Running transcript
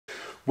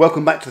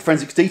Welcome back to the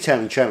Forensics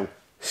Detailing channel.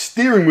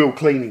 Steering wheel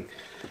cleaning.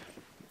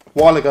 A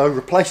while ago,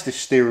 replaced this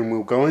steering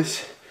wheel,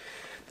 guys,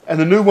 and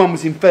the new one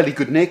was in fairly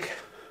good nick.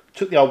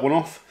 Took the old one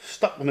off,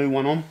 stuck the new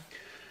one on,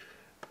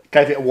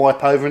 gave it a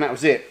wipe over, and that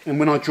was it. And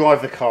when I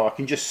drive the car, I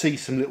can just see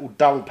some little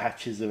dull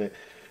patches of it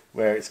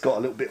where it's got a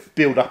little bit of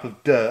build up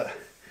of dirt,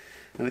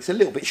 and it's a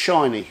little bit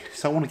shiny.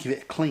 So I want to give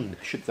it a clean.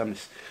 I should have done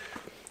this.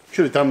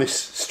 Should have done this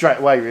straight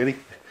away, really.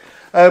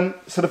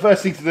 So the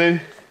first thing to do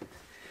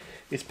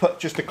is put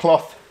just a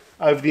cloth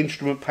over the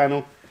instrument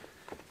panel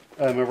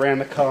around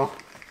the car,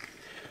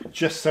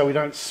 just so we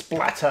don't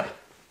splatter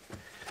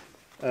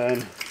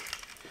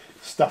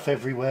stuff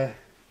everywhere.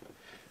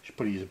 Should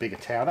probably use a bigger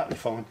towel, that'll be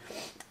fine.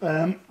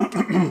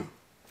 The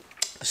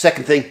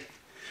second thing,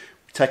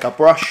 we take our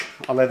brush,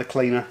 our leather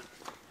cleaner.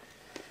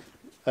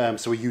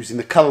 So we're using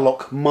the Colour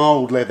Lock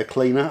mild leather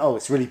cleaner. Oh,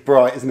 it's really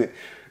bright, isn't it?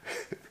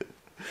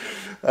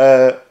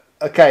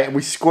 Okay, and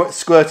we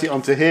squirt it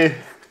onto here,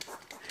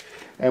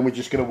 and we're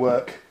just going to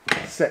work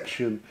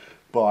section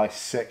by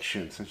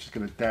section. So I'm just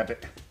going to dab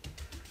it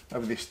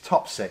over this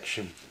top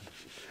section,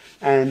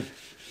 and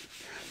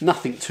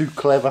nothing too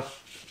clever.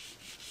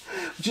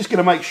 I'm just going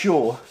to make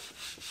sure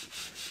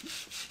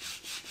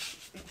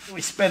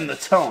we spend the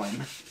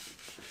time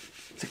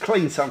to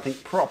clean something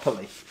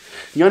properly.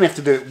 You only have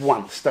to do it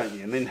once, don't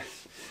you? And then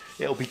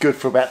it'll be good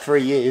for about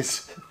 3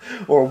 years,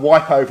 or a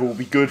wipe over will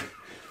be good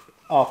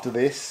after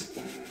this.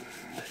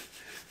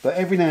 But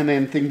every now and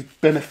then things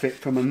benefit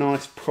from a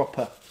nice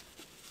proper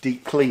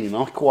deep cleaning.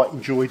 I quite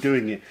enjoy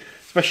doing it,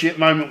 especially at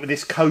the moment with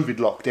this COVID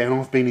lockdown.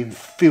 I've been in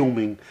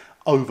filming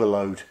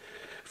overload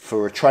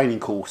for a training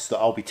course that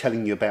I'll be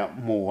telling you about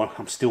more.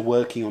 I'm still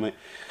working on it.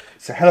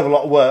 It's a hell of a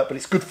lot of work, but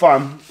it's good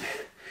fun.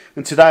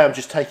 And today I'm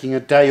just taking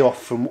a day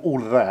off from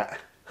all of that,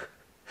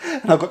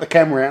 and I've got the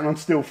camera out and I'm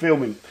still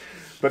filming.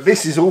 But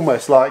this is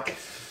almost like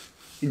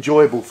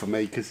enjoyable for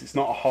me because it's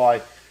not a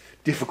high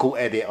difficult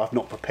edit. I've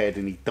not prepared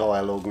any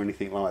dialogue or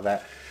anything like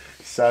that.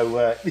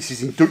 So this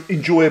is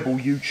enjoyable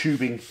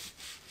YouTubing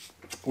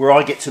where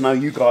I get to know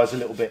you guys a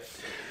little bit.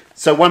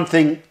 So one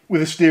thing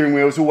with a steering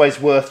wheel is always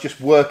worth just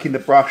working the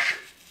brush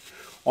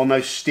on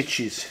those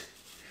stitches,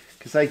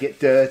 because they get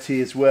dirty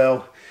as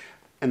well.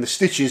 And the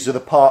stitches are the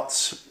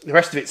parts, the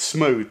rest of it's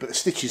smooth, but the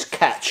stitches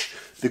catch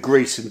the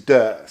grease and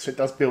dirt, so it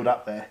does build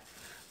up there.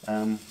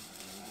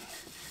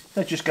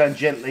 So just going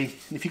gently.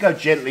 If you go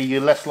gently, you're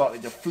less likely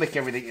to flick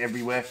everything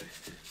everywhere.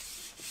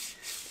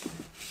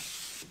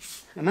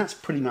 And that's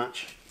pretty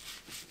much.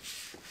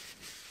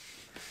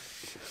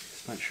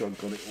 Just make sure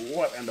I've got it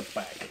right around the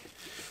back.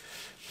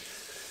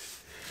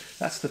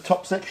 That's the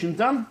top section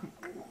done.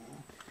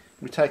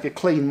 We take a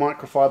clean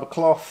microfiber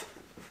cloth.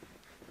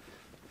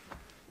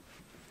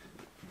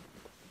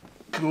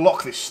 Can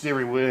lock this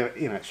steering wheel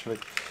in actually.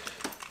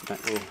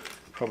 That will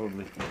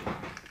probably.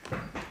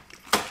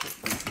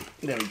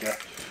 There we go.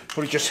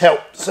 Probably just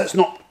help so it's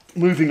not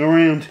moving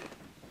around.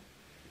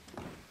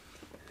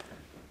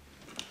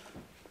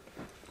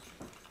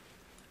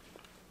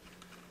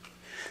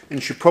 And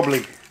you should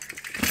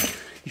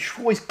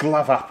always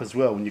glove up as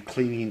well when you're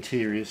cleaning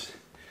interiors.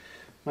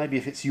 Maybe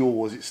if it's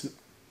yours,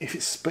 if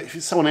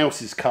it's someone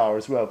else's car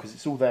as well, because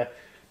it's all their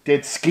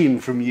dead skin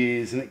from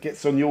years and it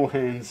gets on your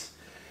hands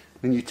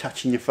and you're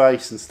touching your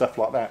face and stuff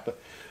like that. But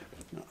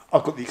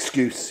I've got the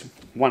excuse: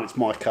 1, it's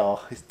my car;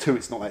 2,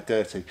 it's not that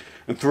dirty;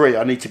 and 3,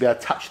 I need to be able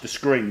to touch the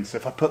screen. So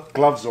if I put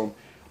gloves on,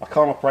 I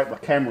can't operate my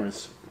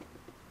cameras.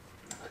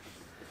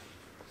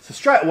 So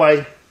straight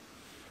away,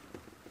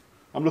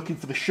 I'm looking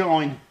for the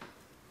shine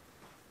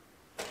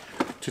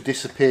to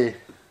disappear.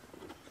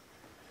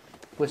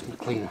 Where's my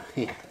cleaner?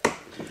 Here.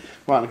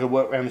 Right, I'm going to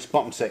work around this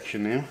bottom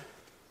section now.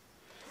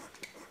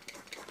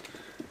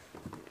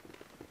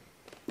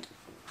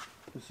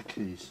 Where's the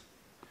keys?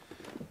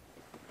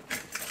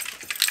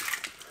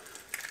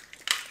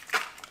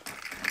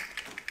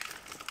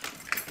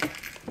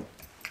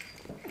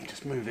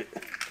 Just move it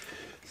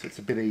so it's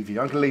a bit easier.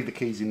 I'm going to leave the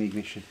keys in the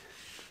ignition.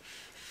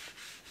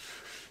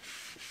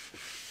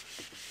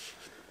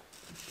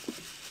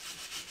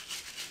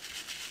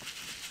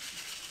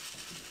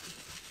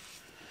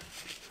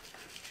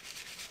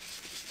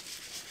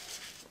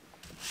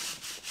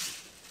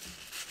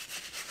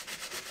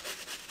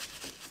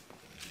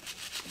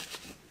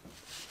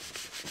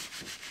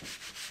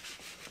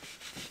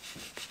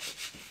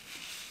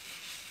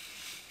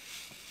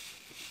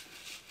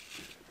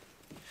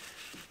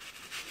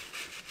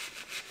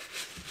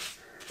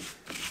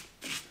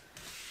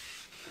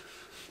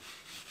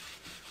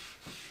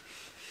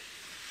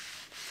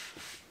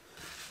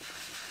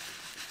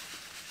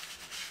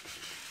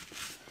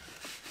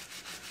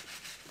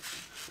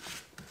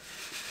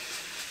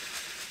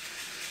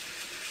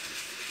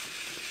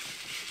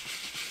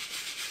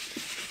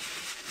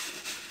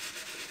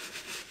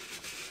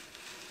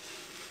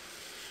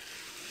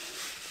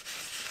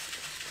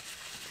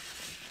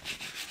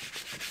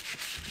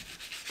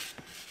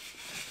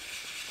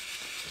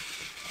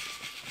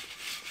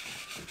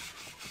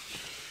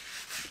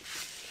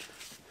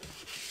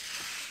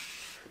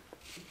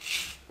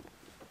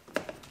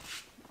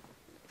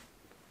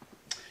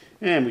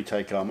 And we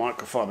take our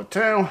microfiber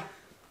towel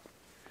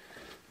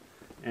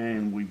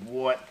and we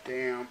wipe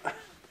down.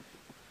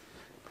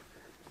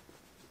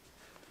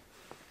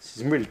 This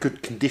is in really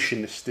good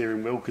condition, this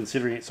steering wheel,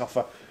 considering it's off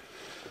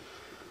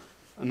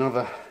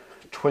another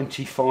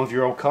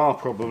 25-year-old car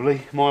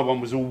probably. My one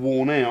was all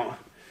worn out.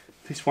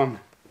 This one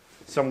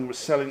someone was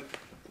selling,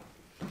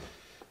 I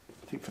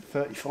think, for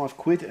 35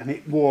 quid, and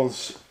it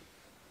was,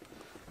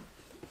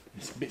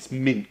 it's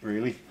mint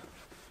really.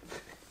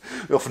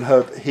 We often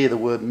hear the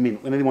word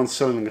mint. When anyone's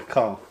selling a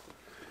car,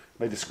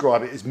 they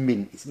describe it as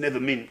mint. It's never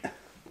mint.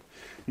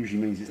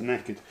 Usually means it's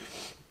knackered.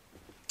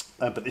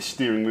 But this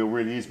steering wheel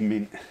really is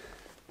mint.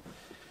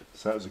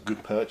 So that was a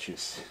good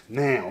purchase.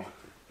 Now,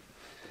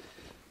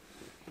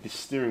 this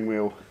steering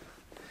wheel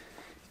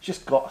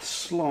just got a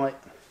slight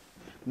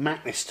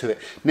matness to it.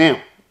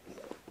 Now,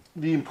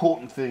 the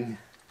important thing,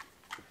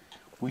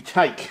 we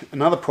take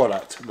another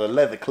product, the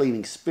leather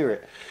cleaning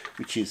spirit,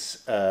 which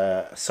is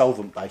a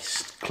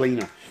solvent-based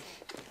cleaner,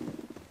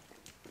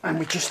 and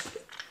we just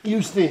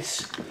use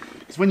this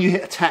because when you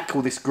attack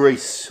all this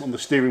grease on the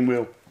steering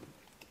wheel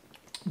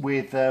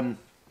with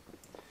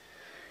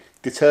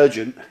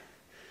detergent,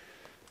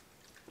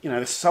 you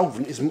know, the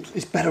solvent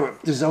is better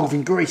at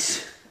dissolving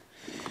grease.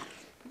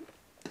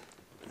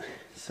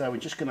 So we're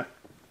just going to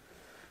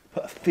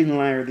put a thin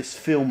layer of this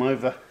film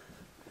over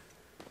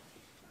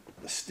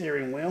the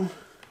steering wheel.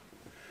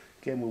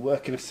 Again, we'll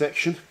work in a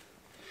section,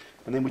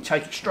 and then we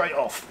take it straight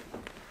off.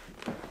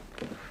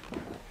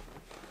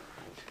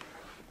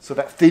 So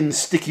that thin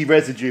sticky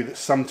residue that's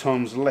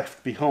sometimes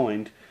left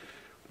behind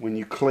when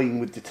you clean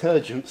with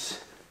detergents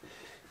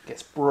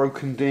gets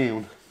broken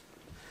down.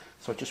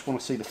 So I just want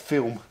to see the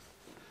film.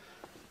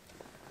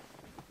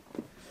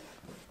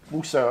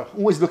 Also,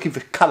 always looking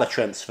for colour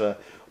transfer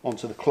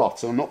onto the cloth,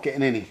 so I'm not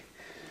getting any.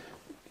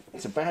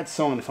 It's a bad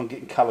sign if I'm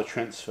getting colour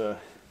transfer.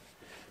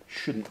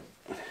 Shouldn't.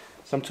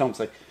 Sometimes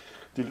they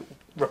do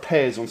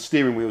repairs on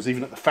steering wheels,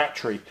 even at the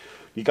factory.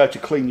 You go to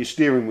clean your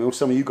steering wheel,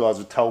 some of you guys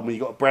have told me you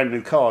got a brand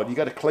new car, you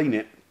go to clean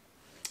it,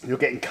 you're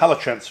getting colour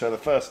transfer the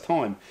first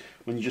time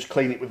when you just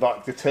clean it with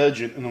like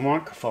detergent and a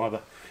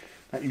microfiber.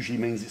 That usually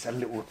means it's a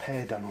little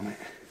repair done on it.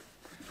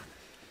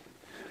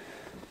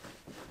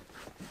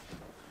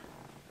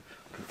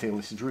 I can feel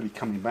this is really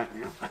coming back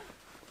now.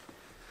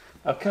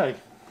 Okay,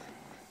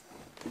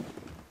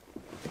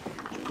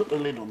 put the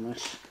lid on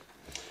this.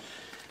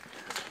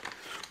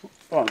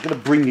 Right, I'm going to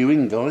bring you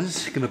in,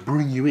 guys. I'm going to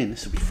bring you in.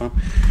 This will be fun.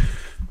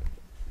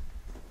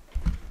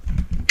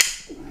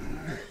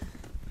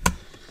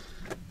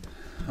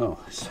 Oh,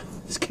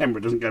 this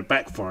camera doesn't go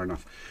back far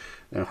enough.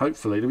 Now,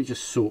 hopefully, let me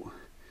just sort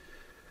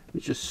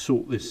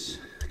this.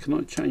 Can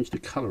I change the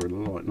colour of the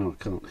light? No, I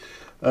can't.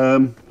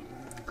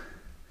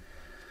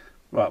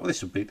 Right, well,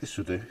 this will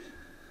do.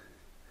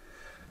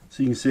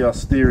 So you can see our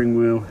steering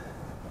wheel.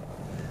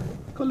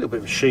 Got a little bit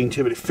of a sheen to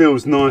it, but it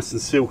feels nice and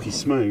silky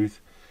smooth.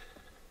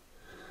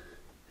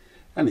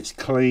 And it's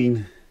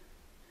clean.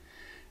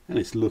 And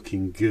it's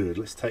looking good.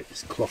 Let's take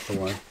this cloth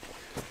away.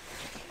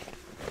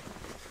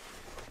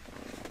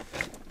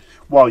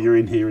 While you're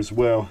in here as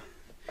well,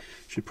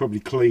 should probably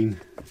clean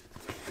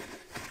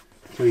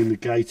the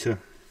gaiter.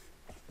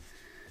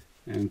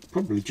 And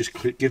probably just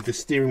give the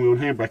steering wheel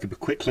and handbrake a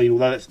quick clean,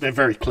 although they're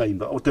very clean,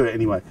 but I'll do it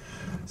anyway.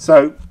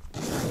 So,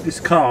 this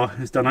car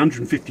has done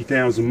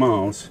 150,000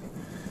 miles,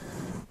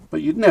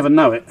 but you'd never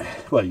know it.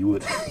 Well, you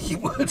would. You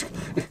would.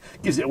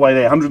 Gives it away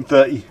there,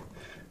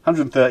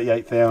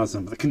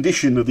 138,000. But the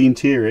condition of the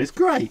interior is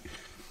great.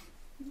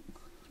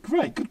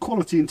 Great, good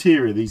quality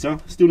interior these are.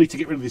 Still need to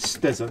get rid of this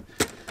stezzer.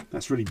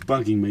 That's really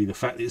bugging me, the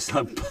fact that it's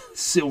like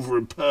silver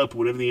and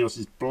purple and everything else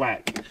is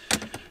black.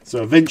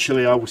 So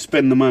eventually I will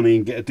spend the money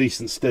and get a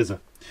decent stezzer.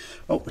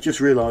 Oh, I just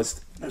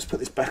realised, let's put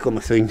this back on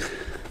the thing.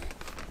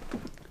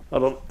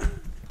 Hold on.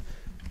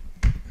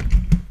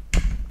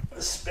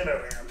 Spin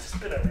around,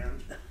 spin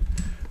around.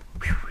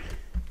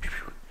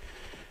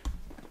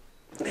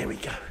 There we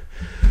go.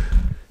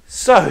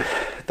 So,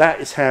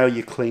 that is how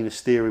you clean a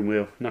steering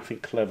wheel. Nothing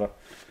clever.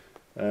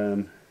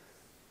 It's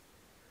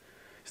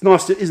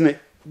nice, isn't it,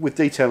 with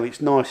detailing,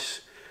 it's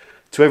nice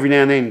to every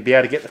now and then be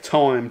able to get the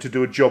time to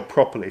do a job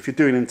properly. If you're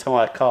doing an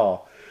entire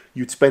car,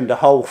 you'd spend a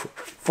whole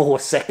 4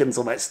 seconds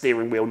on that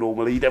steering wheel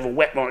normally. You'd have a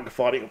wet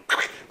microfiber,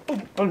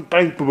 boom, boom,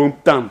 bang, boom, boom,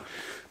 done.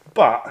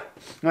 But,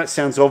 that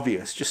sounds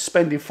obvious, just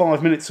spending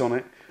 5 minutes on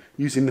it,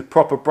 using the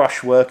proper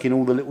brushwork in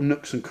all the little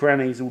nooks and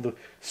crannies, all the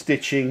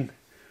stitching,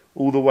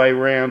 all the way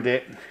around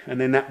it,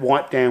 and then that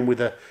wipe down with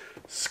a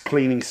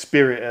cleaning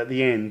spirit at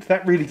the end.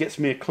 That really gets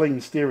me a clean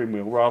steering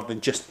wheel rather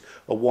than just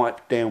a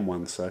wiped down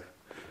one, so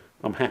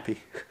I'm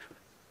happy.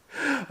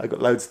 I've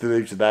got loads to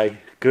do today.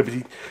 Going to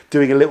be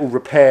doing a little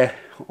repair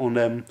on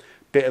a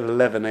bit of the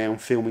leather now. I'm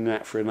filming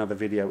that for another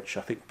video, which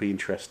I think will be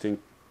interesting.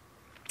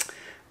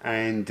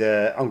 And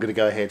I'm going to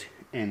go ahead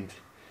and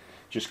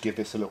just give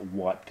this a little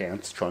wipe down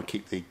to try and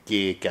keep the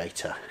gear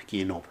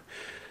knob.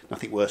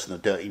 Nothing worse than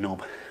a dirty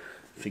knob.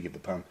 Forgive the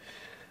pun.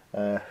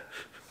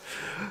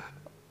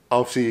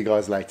 I'll see you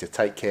guys later.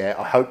 Take care.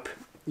 I hope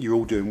you're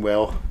all doing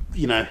well.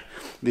 You know,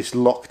 this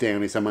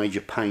lockdown is a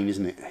major pain,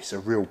 isn't it? It's a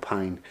real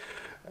pain.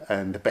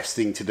 And the best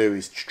thing to do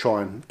is to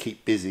try and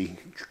keep busy,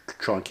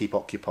 try and keep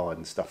occupied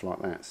and stuff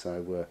like that.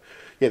 So,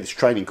 yeah, this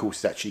training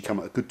course has actually come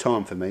at a good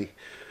time for me,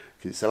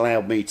 because it's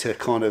allowed me to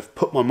kind of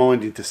put my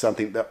mind into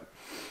something that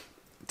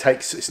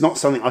it's not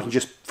something I can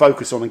just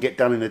focus on and get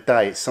done in a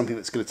day. It's something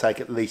that's going to take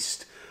at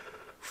least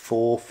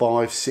 4,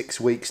 5,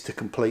 6 weeks to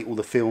complete all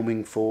the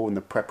filming for and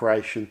the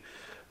preparation.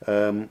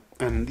 And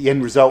the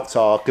end results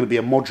are going to be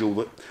a module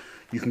that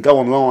you can go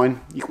online,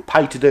 you can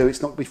pay to do.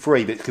 It's not going to be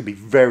free, but it could be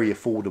very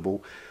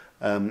affordable.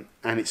 And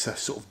it's a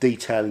sort of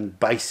detailing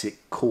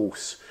basic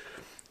course,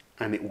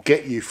 and it will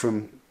get you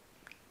from,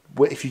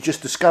 if you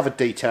just discovered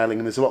detailing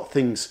and there's a lot of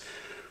things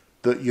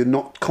that you're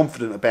not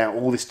confident about,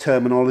 all this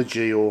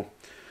terminology, or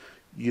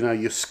you know,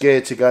 you're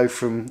scared to go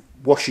from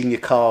washing your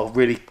car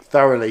really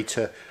thoroughly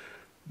to,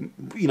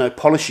 you know,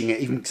 polishing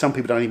it. Even some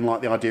people don't even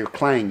like the idea of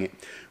claying it.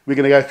 We're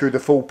going to go through the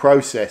full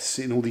process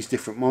in all these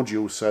different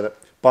modules, so that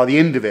by the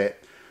end of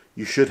it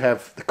you should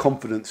have the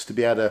confidence to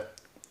be able to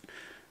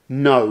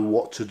know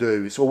what to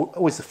do. It's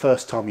always the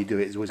first time you do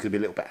it is always going to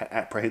be a little bit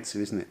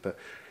apprehensive, isn't it? But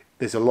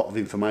there's a lot of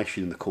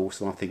information in the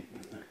course, and I think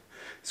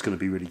it's going to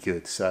be really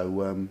good.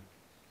 So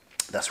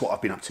that's what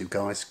I've been up to,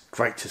 guys.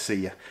 Great to see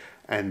you,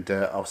 and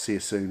I'll see you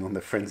soon on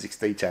the Forensics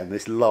Detail.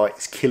 This light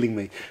is killing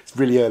me. It's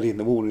really early in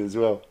the morning as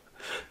well.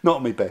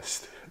 Not my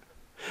best.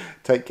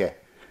 Take care.